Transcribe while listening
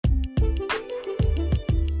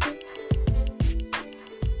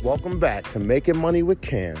Welcome back to Making Money with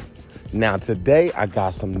Cam. Now today I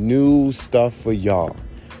got some new stuff for y'all.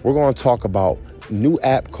 We're going to talk about a new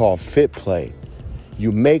app called FitPlay.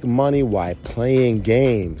 You make money while playing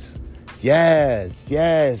games. Yes,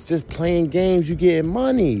 just playing games, you get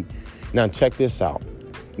money. Now check this out.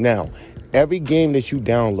 Now, every game that you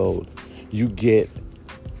download, you get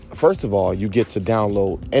to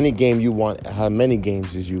download any game you want, how many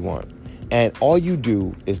games as you want. And all you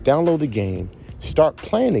do is download the game, start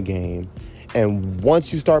playing the game, and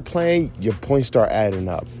once you start playing, your points start adding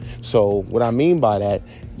up. So what I mean by that,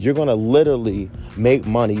 you're going to literally make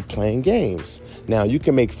money playing games. Now, you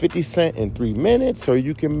can make 50 cents in 3 minutes, or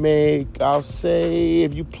you can make, I'll say,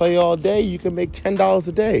 if you play all day, you can make $10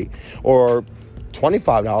 a day or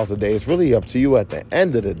 $25 a day. It's really up to you at the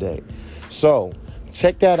end of the day. So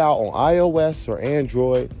check that out on iOS or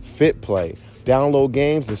Android, FitPlay. Download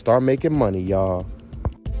games and start making money, y'all.